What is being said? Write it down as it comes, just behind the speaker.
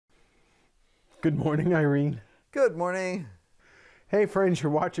Good morning, Irene. Good morning. Hey friends,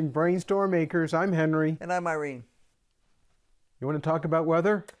 you're watching BrainStormAcres. I'm Henry. And I'm Irene. You want to talk about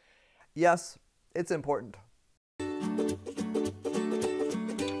weather? Yes, it's important.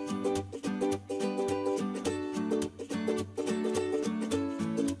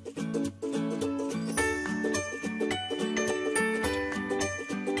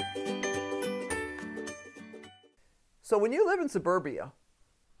 So when you live in suburbia,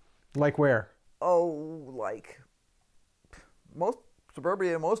 Like where? like most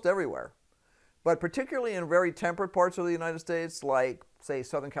suburbia, most everywhere, but particularly in very temperate parts of the United States, like say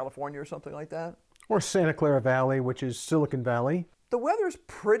Southern California or something like that, Or Santa Clara Valley, which is Silicon Valley. the weather's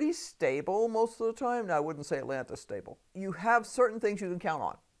pretty stable most of the time. Now, I wouldn't say Atlanta's stable. You have certain things you can count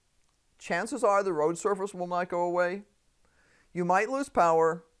on. Chances are the road surface will not go away. You might lose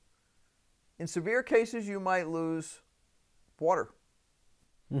power. In severe cases, you might lose water.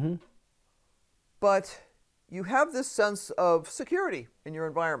 Mm-hmm. But you have this sense of security in your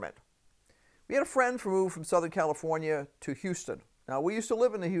environment. We had a friend who moved from Southern California to Houston. Now, we used to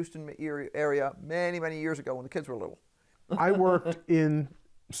live in the Houston area many, many years ago when the kids were little. I worked in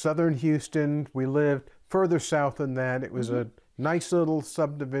southern Houston. We lived further south than that. It was a nice little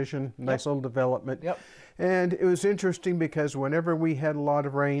subdivision, nice little development. Yep. And it was interesting because whenever we had a lot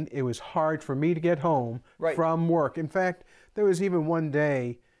of rain, it was hard for me to get home from work. In fact, there was even one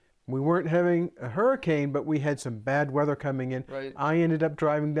day we weren't having a hurricane, but we had some bad weather coming in. Right. I ended up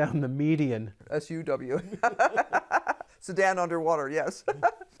driving down the median. SUW. Sedan underwater, yes.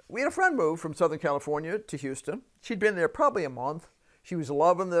 We had a friend move from Southern California to Houston. She'd been there probably a month. She was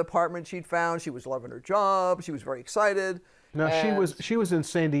loving the apartment she'd found. She was loving her job. She was very excited. Now, she was in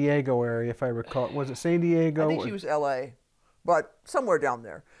San Diego area, if I recall. Was it San Diego? I think she was LA, but somewhere down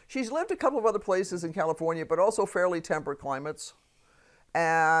there. She's lived a couple of other places in California, but also fairly temperate climates.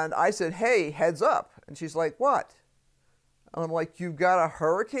 And I said, hey, heads up. And she's like, what? And I'm like, you've got a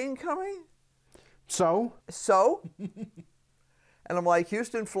hurricane coming? So? And I'm like,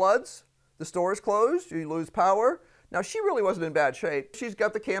 Houston floods, the store's closed, you lose power. Now, she really wasn't in bad shape. She's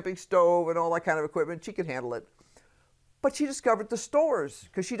got the camping stove and all that kind of equipment. She can handle it. But she discovered the stores,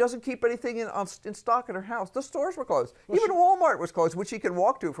 because she doesn't keep anything in stock in her house. The stores were closed. Even Walmart was closed, which she could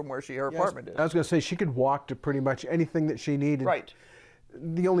walk to from where her apartment is. I was going to say, she could walk to pretty much anything that she needed. Right.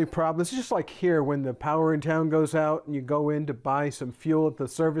 The only problem, it's just like here when the power in town goes out and you go in to buy some fuel at the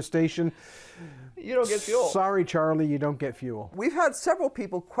service station. You don't get fuel. Sorry, Charlie, you don't get fuel. We've had several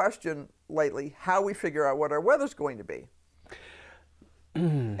people question lately how we figure out what our weather's going to be.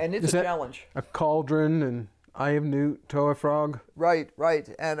 And it's a challenge. A cauldron and eye of newt, toe of frog. Right.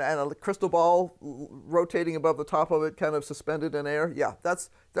 And a crystal ball rotating above the top of it, kind of suspended in air. Yeah, that's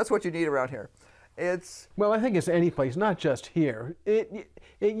what you need around here. Well, I think it's any place, not just here. It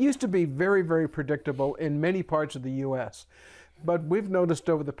used to be very, very predictable in many parts of the U.S., but we've noticed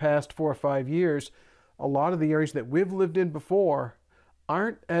over the past 4 or 5 years, a lot of the areas that we've lived in before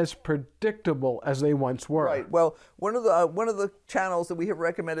aren't as predictable as they once were. Right. Well, one of the channels that we have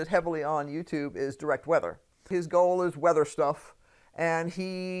recommended heavily on YouTube is Direct Weather. His goal is weather stuff. And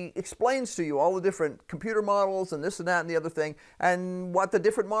he explains to you all the different computer models and this and that and the other thing and what the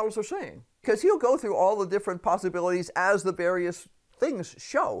different models are saying. Because he'll go through all the different possibilities as the various things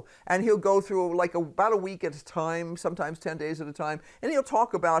show. And he'll go through like about a week at a time, sometimes 10 days at a time. And he'll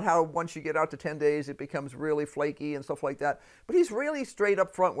talk about how once you get out to 10 days, it becomes really flaky and stuff like that. But he's really straight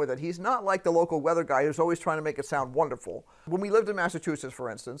up front with it. He's not like the local weather guy who's always trying to make it sound wonderful. When we lived in Massachusetts, for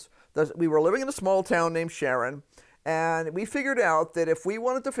instance, we were living in a small town named Sharon. And we figured out that if we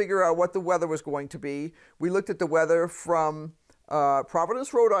wanted to figure out what the weather was going to be, we looked at the weather from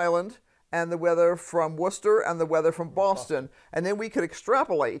Providence, Rhode Island, and the weather from Worcester, and the weather from Boston. And then we could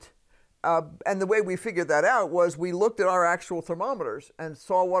extrapolate. And the way we figured that out was we looked at our actual thermometers and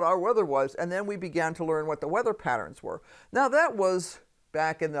saw what our weather was. And then we began to learn what the weather patterns were. Now, that was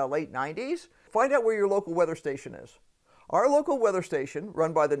back in the late 90s. Find out where your local weather station is. Our local weather station,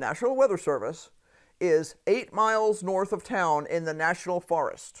 run by the National Weather Service, is 8 miles north of town in the National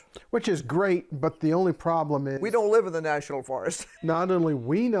Forest. Which is great, but the only problem is... we don't live in the National Forest. Not only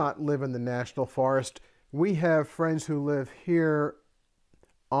we not live in the National Forest, we have friends who live here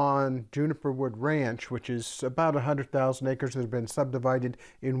on Juniper Wood Ranch, which is about 100,000 acres that have been subdivided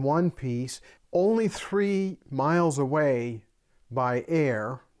in one piece, only 3 miles away by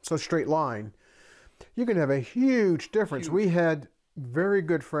air, so straight line. You can have a huge difference. We had very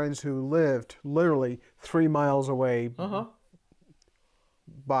good friends who lived literally 3 miles away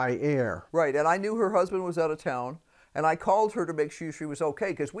by air. Right, and I knew her husband was out of town, and I called her to make sure she was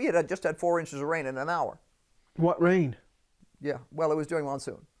okay, because we had just had 4 inches of rain in an hour. What rain? Yeah, well, it was during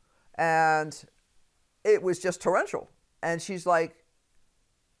monsoon. and it was just torrential. And she's like,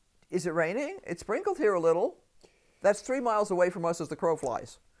 is it raining? It sprinkled here a little. That's 3 miles away from us as the crow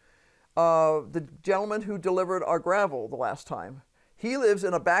flies. The gentleman who delivered our gravel the last time, he lives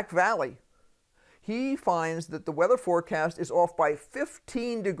in a back valley. He finds that the weather forecast is off by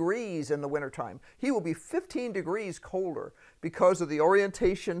 15 degrees in the wintertime. He will be 15 degrees colder because of the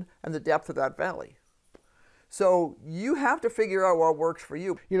orientation and the depth of that valley. So you have to figure out what works for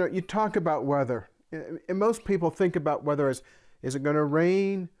you. You know, you talk about weather, and most people think about weather as, is it going to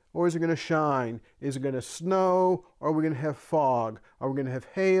rain or is it going to shine? Is it going to snow or are we going to have fog? Are we going to have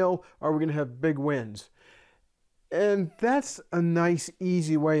hail or are we going to have big winds? And that's a nice,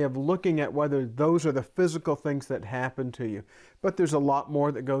 easy way of looking at whether those are the physical things that happen to you. But there's a lot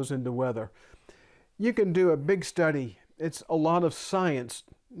more that goes into weather. You can do a big study. It's a lot of science.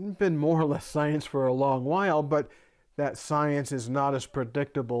 It's been more or less science for a long while, but that science is not as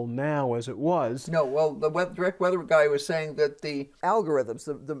predictable now as it was. No, well, the direct weather guy was saying that the algorithms,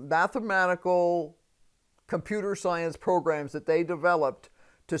 the mathematical computer science programs that they developed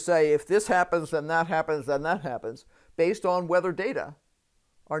to say if this happens, then that happens, then that happens, based on weather data,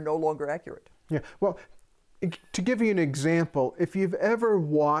 are no longer accurate. Yeah, well, to give you an example, if you've ever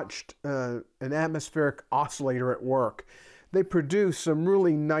watched an atmospheric oscillator at work, they produce some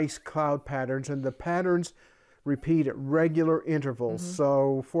really nice cloud patterns, and the patterns repeat at regular intervals. Mm-hmm.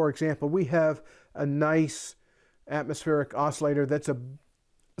 So, for example, we have a nice atmospheric oscillator that's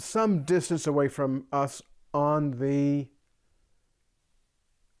some distance away from us on the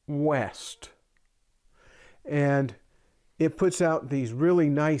west, and it puts out these really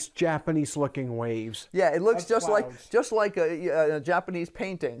nice Japanese-looking waves. Yeah, it looks just like a Japanese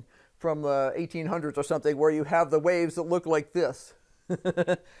painting from the 1800s or something, where you have the waves that look like this,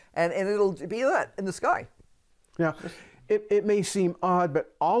 and it'll be that in the sky. Now, it may seem odd,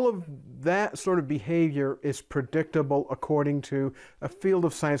 but all of that sort of behavior is predictable according to a field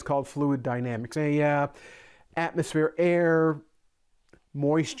of science called fluid dynamics. Atmosphere, air,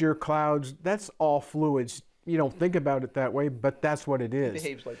 moisture, clouds, that's all fluids. You don't think about it that way, but that's what it is. It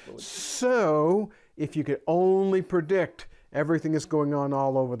behaves like fluids. So, if you could only predict everything that's going on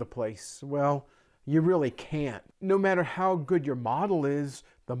all over the place, well, you really can't. No matter how good your model is,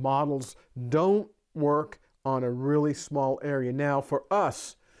 the models don't work on a really small area. Now, for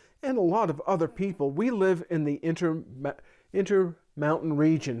us and a lot of other people, we live in the intermountain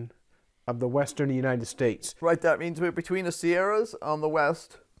region of the western United States. Right, that means we're between the Sierras on the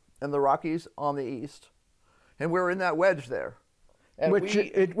west and the Rockies on the east. And we're in that wedge there. And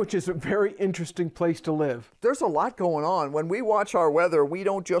which is a very interesting place to live. There's a lot going on. When we watch our weather, we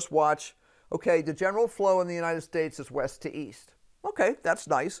don't just watch, okay, the general flow in the United States is west to east. Okay, that's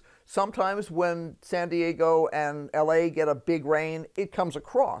nice. Sometimes when San Diego and LA get a big rain, it comes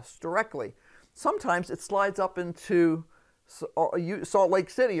across directly. Sometimes it slides up into Salt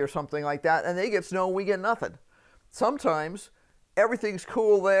Lake City or something like that, and they get snow and we get nothing. Sometimes everything's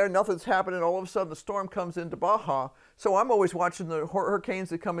cool there, nothing's happening, all of a sudden the storm comes into Baja. So I'm always watching the hurricanes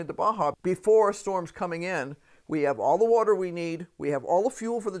that come into Baja. Before a storm's coming in, we have all the water we need, we have all the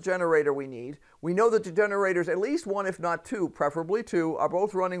fuel for the generator we need. We know that the generators, at least one if not two, preferably two, are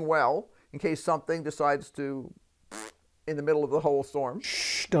both running well in case something decides to, in the middle of the whole storm.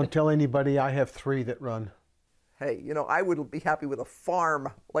 Shh, don't tell anybody. I have 3 that run. Hey, you know, I would be happy with a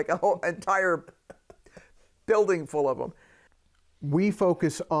farm, like a whole entire building full of them. We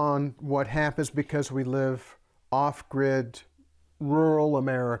focus on what happens because we live off-grid, rural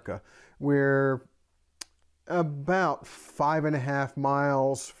America. We're about 5.5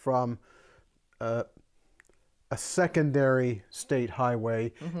 miles from a secondary state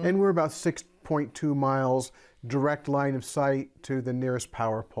highway, and we're about 6.2 miles direct line of sight to the nearest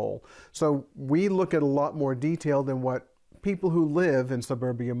power pole. So we look at a lot more detail than what people who live in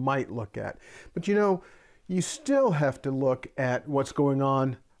suburbia might look at. But you know, you still have to look at what's going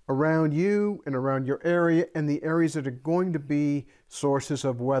on around you and around your area and the areas that are going to be sources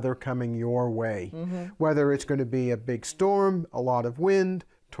of weather coming your way. Whether it's going to be a big storm, a lot of wind,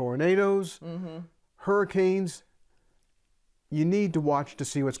 tornadoes, hurricanes, you need to watch to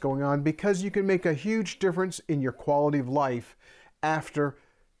see what's going on because you can make a huge difference in your quality of life after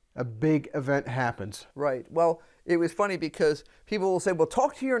a big event happens. Right. Well, it was funny because people will say, well,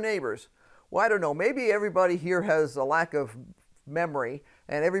 talk to your neighbors. Well, I don't know. Maybe everybody here has a lack of memory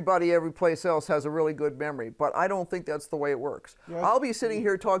and everybody every place else has a really good memory, but I don't think that's the way it works. Yes. I'll be sitting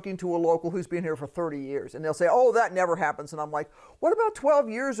here talking to a local who's been here for 30 years and they'll say, oh, that never happens. And I'm like, what about 12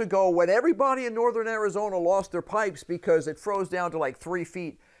 years ago when everybody in northern Arizona lost their pipes because it froze down to like 3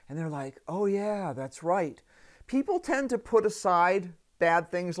 feet? And they're like, oh yeah, that's right. People tend to put aside bad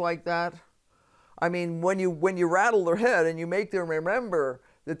things like that. I mean, when you rattle their head and you make them remember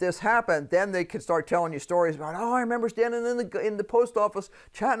that this happened, then they can start telling you stories about, oh, I remember standing in the post office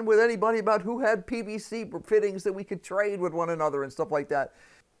chatting with anybody about who had PVC fittings that we could trade with one another and stuff like that.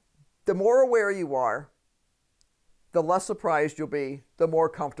 The more aware you are, the less surprised you'll be, the more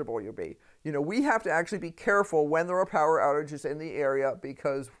comfortable you'll be. You know, we have to actually be careful when there are power outages in the area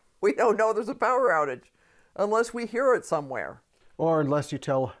because we don't know there's a power outage unless we hear it somewhere. Or unless you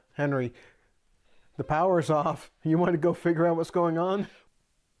tell Henry, the power's off, you want to go figure out what's going on?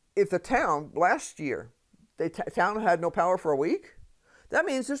 If the town, last year, the town had no power for a week, that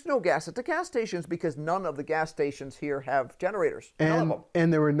means there's no gas at the gas stations because none of the gas stations here have generators. None of them.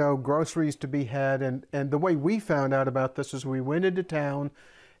 And there were no groceries to be had. And the way we found out about this is we went into town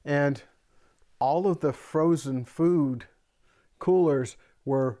and all of the frozen food coolers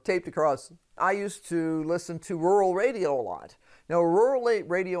were taped across. I used to listen to rural radio a lot. Now, rural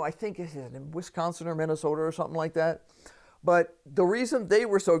radio, I think is in Wisconsin or Minnesota or something like that. But the reason they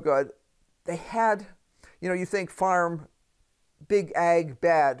were so good, they had, you know, you think farm, big ag,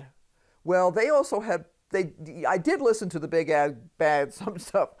 bad. Well, they also had, I did listen to the big ag, bad, some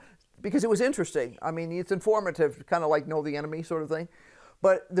stuff, because it was interesting. I mean, it's informative, kind of like Know the Enemy sort of thing.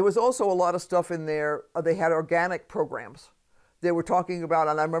 But there was also a lot of stuff in there. They had organic programs. They were talking about,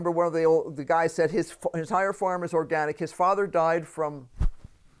 and I remember one of the guys said his entire farm is organic. His father died from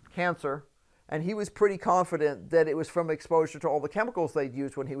cancer, and he was pretty confident that it was from exposure to all the chemicals they'd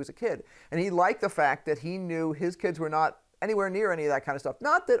used when he was a kid. And he liked the fact that he knew his kids were not anywhere near any of that kind of stuff.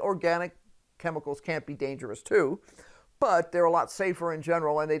 Not that organic chemicals can't be dangerous too, but they're a lot safer in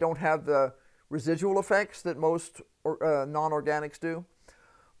general, and they don't have the residual effects that most non-organics do.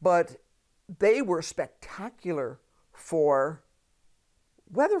 But they were spectacular for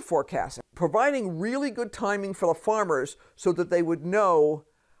weather forecasting, providing really good timing for the farmers so that they would know,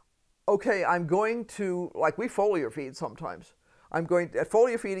 okay, I'm going to, like we foliar feed sometimes.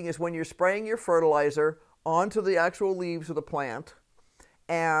 Foliar feeding is when you're spraying your fertilizer onto the actual leaves of the plant,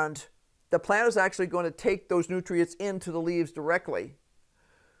 and the plant is actually going to take those nutrients into the leaves directly.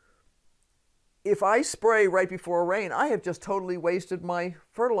 If I spray right before rain, I have just totally wasted my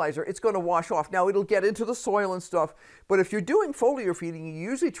fertilizer. It's going to wash off. Now, it'll get into the soil and stuff, but if you're doing foliar feeding, you're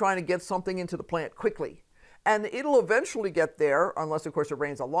usually trying to get something into the plant quickly. And it'll eventually get there, unless, of course, it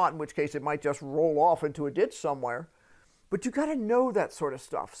rains a lot, in which case it might just roll off into a ditch somewhere. But you got to know that sort of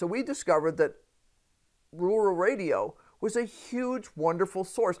stuff. So we discovered that rural radio was a huge, wonderful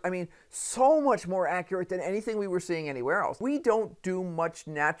source. I mean, so much more accurate than anything we were seeing anywhere else. We don't do much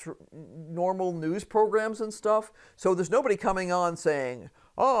normal news programs and stuff, so there's nobody coming on saying,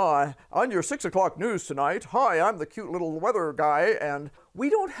 oh, on your 6 o'clock news tonight, hi, I'm the cute little weather guy, and we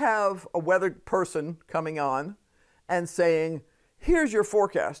don't have a weather person coming on and saying, here's your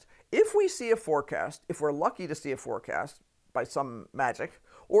forecast. If we see a forecast, if we're lucky to see a forecast by some magic,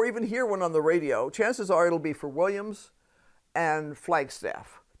 or even hear one on the radio, chances are it'll be for Williams and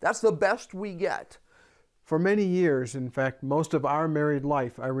Flagstaff. That's the best we get. For many years, in fact, most of our married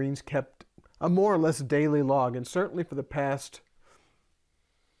life, Irene's kept a more or less daily log, and certainly for the past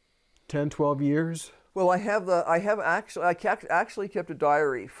 10, 12 years. Well, I actually kept a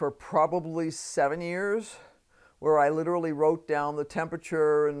diary for probably 7 years, where I literally wrote down the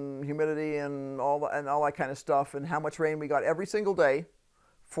temperature and humidity and all that kind of stuff, and how much rain we got every single day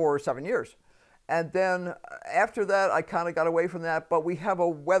for 7 years. And then after that, I kind of got away from that, but we have a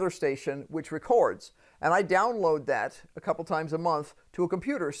weather station which records, and I download that a couple times a month to a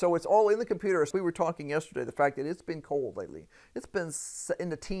computer, so it's all in the computer. So we were talking yesterday, the fact that it's been cold lately. It's been in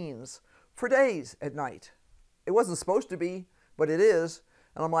the teens for days at night. It wasn't supposed to be, but it is,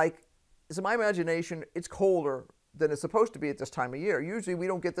 and I'm like, is it my imagination? It's colder than it's supposed to be at this time of year. Usually we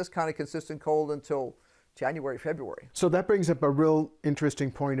don't get this kind of consistent cold until January, February. So that brings up a real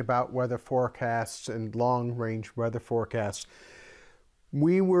interesting point about weather forecasts and long-range weather forecasts.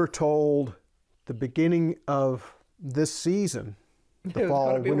 We were told the beginning of this season, the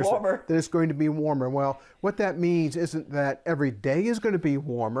fall, winter, that it's going to be warmer. Well, what that means isn't that every day is going to be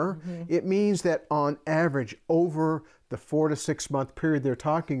warmer. Mm-hmm. It means that on average, over the 4 to 6 month period they're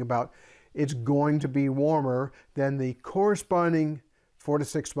talking about, it's going to be warmer than the corresponding 4 to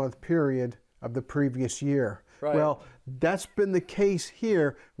 6 month period of the previous year. Right. Well, that's been the case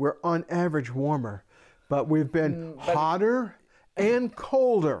here. We're on average warmer, but we've been hotter and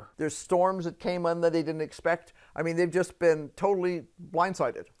colder. There's storms that came in that they didn't expect. I mean, they've just been totally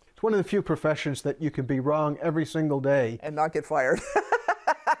blindsided. It's one of the few professions that you can be wrong every single day and not get fired.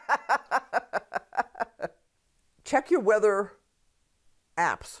 Check your weather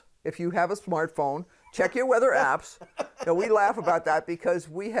apps. If you have a smartphone, Check your weather apps. Now, we laugh about that because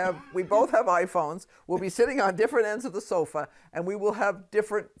we both have iPhones. We'll be sitting on different ends of the sofa, and we will have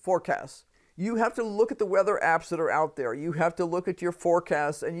different forecasts. You have to look at the weather apps that are out there. You have to look at your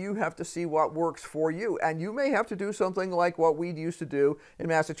forecasts, and you have to see what works for you. And you may have to do something like what we used to do in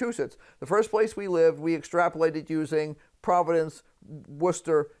Massachusetts. The first place we lived, we extrapolated using Providence,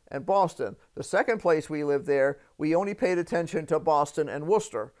 Worcester, and Boston. The second place we lived there, we only paid attention to Boston and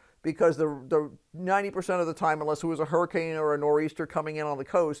Worcester, because the 90% of the time, unless it was a hurricane or a nor'easter coming in on the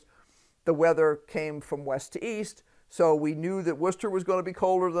coast, the weather came from west to east. So we knew that Worcester was going to be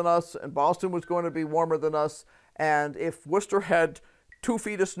colder than us and Boston was going to be warmer than us. And if Worcester had 2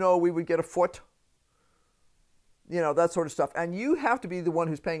 feet of snow, we would get a foot. You know, that sort of stuff. And you have to be the one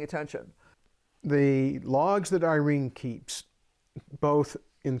who's paying attention. The logs that Irene keeps, both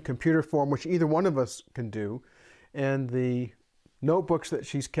in computer form, which either one of us can do, and the notebooks that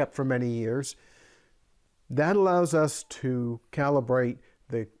she's kept for many years, that allows us to calibrate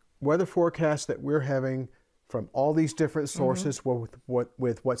the weather forecast that we're having from all these different sources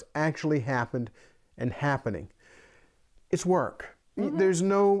with what's actually happened and happening. It's work. There's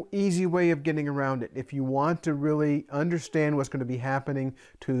no easy way of getting around it. If you want to really understand what's going to be happening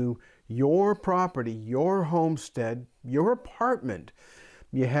to your property, your homestead, your apartment,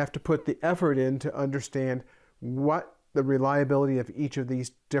 you have to put the effort in to understand what the reliability of each of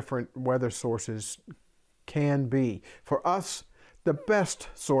these different weather sources can be. For us, the best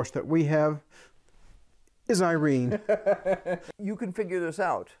source that we have is Irene. You can figure this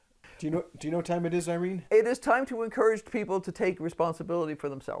out. Do you know what time it is, Irene? It is time to encourage people to take responsibility for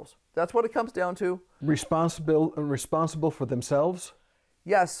themselves. That's what it comes down to. Responsible for themselves?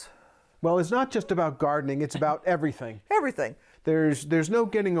 Yes. Well, it's not just about gardening, it's about everything. Everything. There's no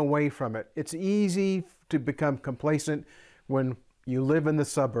getting away from it. It's easy to become complacent when you live in the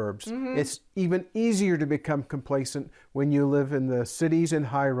suburbs. It's even easier to become complacent when you live in the cities and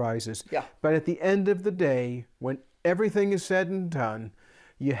high-rises. Yeah. But at the end of the day, when everything is said and done,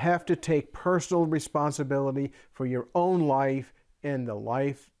 you have to take personal responsibility for your own life and the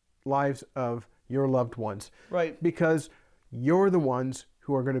lives of your loved ones. Right. Because you're the ones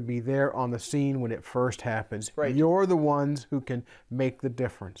who are going to be there on the scene when it first happens. Right. You're the ones who can make the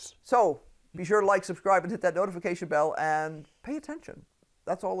difference. So be sure to like, subscribe, and hit that notification bell, and pay attention.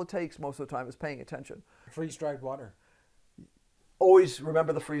 That's all it takes most of the time, is paying attention. Freeze-dried water. Always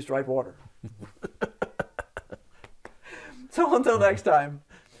remember the freeze-dried water. So until next time,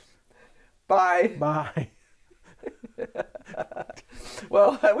 bye. Bye.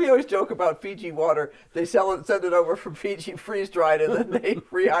 Well, we always joke about Fiji water. They send it over from Fiji freeze-dried, and then they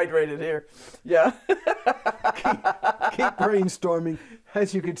rehydrate it here. Yeah. Keep brainstorming.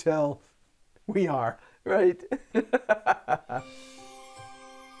 As you can tell, we are. Right.